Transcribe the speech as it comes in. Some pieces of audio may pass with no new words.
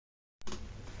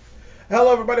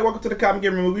Hello everybody, welcome to the Comic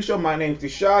Gamer Movie Show. My name is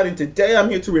Deshaun, and today I'm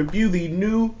here to review the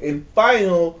new and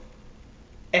final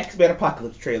Xmen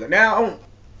Apocalypse trailer. Now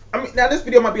this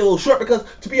video might be a little short because,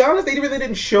 to be honest, they really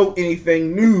didn't show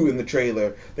anything new in the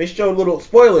trailer. They showed little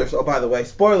spoilers. Oh, by the way,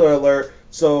 spoiler alert.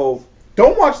 So,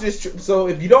 don't watch this. So,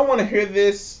 if you don't want to hear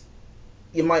this,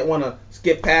 you might want to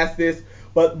skip past this.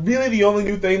 But really, the only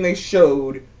new thing they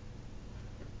showed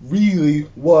really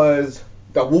was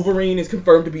that Wolverine is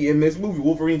confirmed to be in this movie.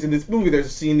 Wolverine's in this movie. There's a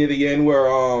scene near the end where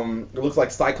it looks like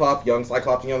Cyclops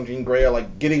and young Jean Grey are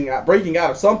like breaking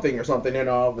out of something, and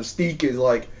Mystique is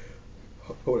like,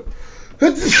 hold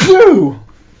it.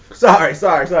 sorry,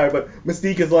 but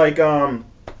Mystique is like,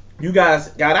 you guys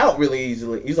got out really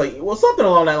easily. He's like, well, something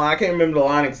along that line. I can't remember the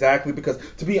line exactly because,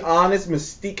 to be honest,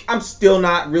 Mystique, I'm still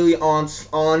not really on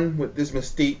with this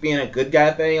Mystique being a good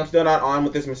guy thing. I'm still not on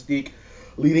with this Mystique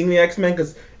leading the X-Men,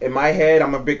 because in my head,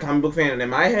 I'm a big comic book fan, and in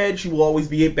my head, she will always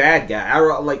be a bad guy.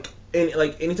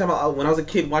 Anytime when I was a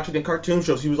kid watching the cartoon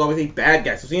shows, she was always a bad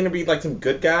guy. So seeing her be like some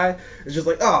good guy, it's just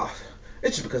like, oh,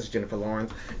 it's just because it's Jennifer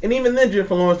Lawrence. And even then,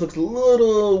 Jennifer Lawrence looks a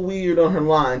little weird on her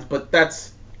lines, but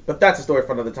that's a story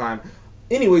for another time.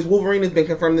 Anyways, Wolverine has been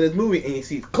confirmed in this movie, and you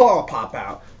see his claw pop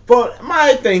out. But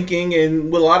my thinking,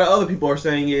 and what a lot of other people are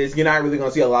saying, is you're not really going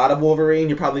to see a lot of Wolverine.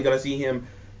 You're probably going to see him.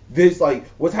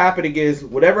 What's happening is,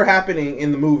 whatever happening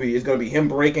in the movie is going to be him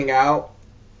breaking out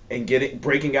and getting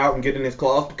his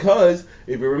claws, because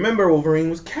if you remember, Wolverine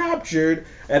was captured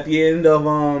at the end of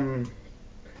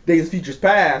Days of Future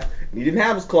Past, and he didn't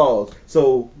have his claws.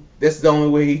 So this is the only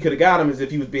way he could have got him, is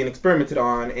if he was being experimented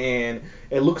on, and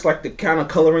it looks like the kind of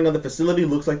coloring of the facility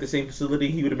looks like the same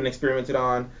facility he would have been experimented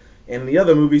on in the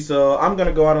other movie. So I'm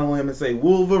gonna go out on a limb and say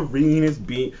Wolverine is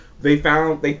they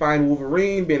find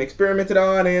Wolverine being experimented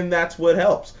on, and that's what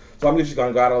helps. So I'm just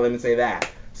gonna go out on a limb and say that.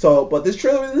 So, but this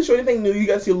trailer doesn't show anything new. You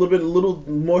got to see a little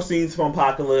more scenes from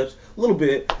Apocalypse, a little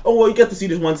bit. Oh well, you get to see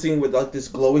this one scene with like this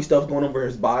glowy stuff going over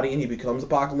his body, and he becomes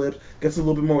Apocalypse. Gets a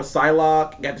little bit more with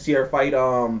Psylocke. You got to see her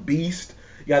fight Beast.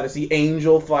 You got to see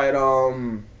Angel fight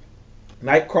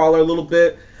Nightcrawler a little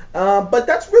bit. But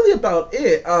that's really about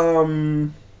it.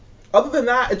 Other than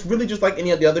that, it's really just like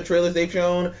any of the other trailers they've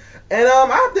shown. And I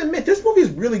have to admit, this movie is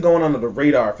really going under the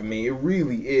radar for me. It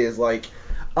really is. Like,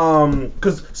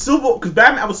 because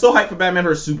Batman, I was so hyped for Batman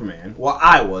vs Superman. Well,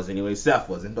 I was anyway. Seth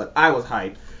wasn't, but I was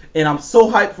hyped, and I'm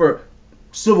so hyped for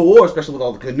Civil War, especially with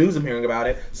all the good news I'm hearing about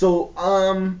it. So,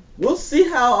 we'll see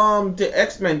how the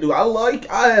X-Men do. I loved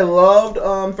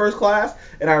First Class,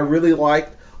 and I really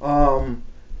liked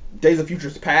Days of Future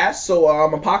Past, so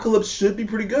Apocalypse should be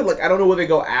pretty good. Like, I don't know where they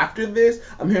go after this.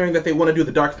 I'm hearing that they want to do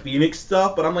the Dark Phoenix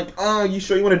stuff, but I'm like, you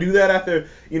sure you want to do that after,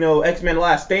 X-Men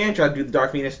Last Stand tried to do the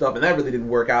Dark Phoenix stuff, and that really didn't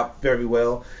work out very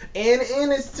well. And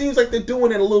it seems like they're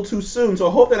doing it a little too soon, so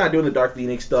I hope they're not doing the Dark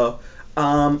Phoenix stuff.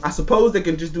 I suppose they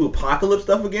can just do Apocalypse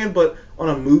stuff again, but on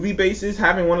a movie basis,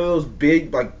 having one of those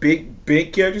big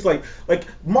characters, like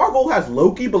Marvel has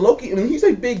Loki, but Loki, I mean, he's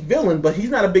a big villain, but he's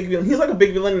not a big villain. He's like a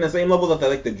big villain in the same level that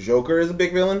like the Joker is a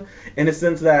big villain, in the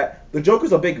sense that the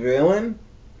Joker's a big villain,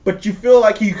 but you feel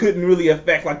like he couldn't really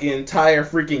affect like the entire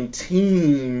freaking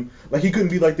team. Like, he couldn't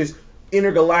be like this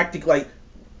intergalactic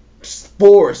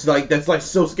force that's like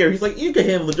so scary. He's like, you can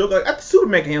handle the Joker. Like,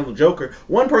 Superman can handle the Joker.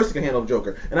 One person can handle the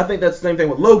Joker, and I think that's the same thing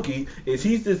with Loki. Is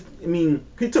he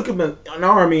took him an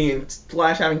army and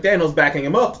Slash having Thanos backing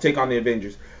him up to take on the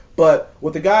Avengers. But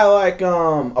with a guy like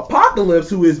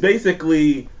Apocalypse, who is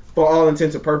basically, for all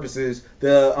intents and purposes,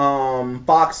 the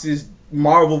Fox's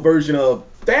Marvel version of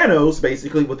Thanos,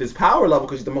 basically, with his power level,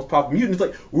 because he's the most powerful mutant. It's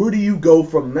like, where do you go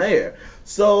from there?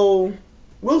 So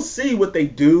we'll see what they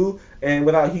do. And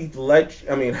without Hugh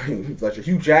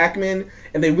Jackman,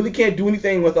 and they really can't do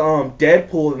anything with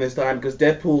Deadpool in this time, because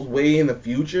Deadpool's way in the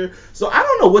future. So I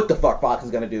don't know what the fuck Fox is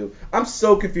gonna do. I'm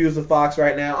so confused with Fox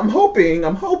right now. I'm hoping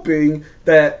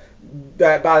that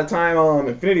by the time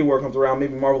Infinity War comes around,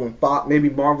 maybe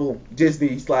Marvel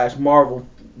Disney / Marvel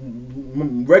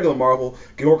regular Marvel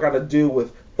can work out a deal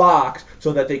with Fox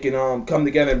so that they can come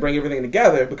together and bring everything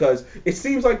together, because it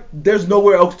seems like there's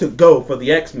nowhere else to go for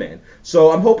the X-Men.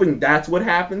 So I'm hoping that's what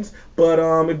happens, but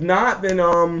if not, then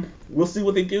we'll see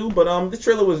what they do. But this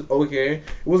trailer was okay. It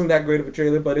wasn't that great of a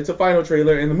trailer, but it's a final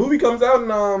trailer, and the movie comes out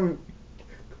in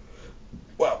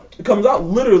it comes out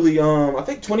literally I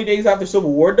think 20 days after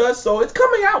Civil War does, so it's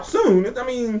coming out soon.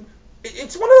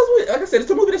 It's one of those, like I said,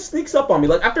 it's a movie that sneaks up on me.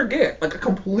 Like, after Get, like, I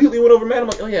completely went over mad. I'm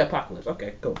like, oh yeah, Apocalypse,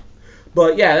 okay, cool.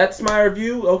 But yeah, that's my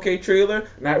review. Okay, trailer.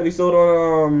 Not really sold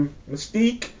on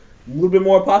Mystique. A little bit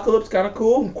more Apocalypse, kind of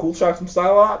cool. Cool shots from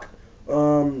Psylocke.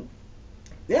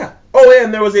 Yeah. Oh,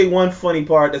 and there was one funny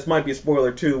part. This might be a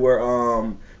spoiler too, where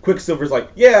Quicksilver's like,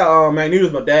 yeah,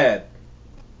 Magneto's my dad.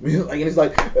 Like, and he's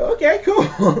like, okay, cool.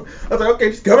 I was like,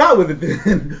 okay, just come out with it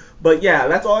then. But yeah,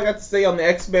 that's all I got to say on the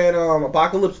X-Men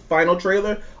Apocalypse final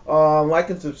trailer.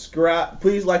 Like and subscribe.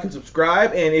 Please like and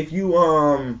subscribe. And if you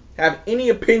have any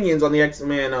opinions on the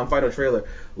X-Men final trailer,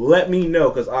 let me know,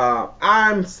 because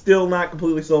I'm still not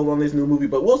completely sold on this new movie.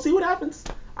 But we'll see what happens.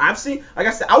 Like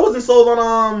I said, I wasn't sold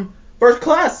on First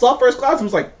Class. Saw First Class and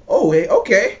was like, oh, hey,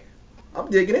 okay, I'm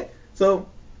digging it. So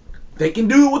they can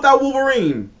do it without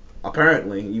Wolverine.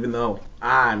 Apparently, even though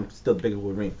I'm still a big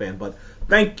Wolverine fan. But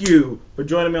thank you for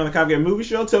joining me on the Comic Game Movie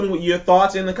Show. Tell me what your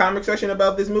thoughts in the comment section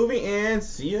about this movie, and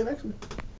see you next week.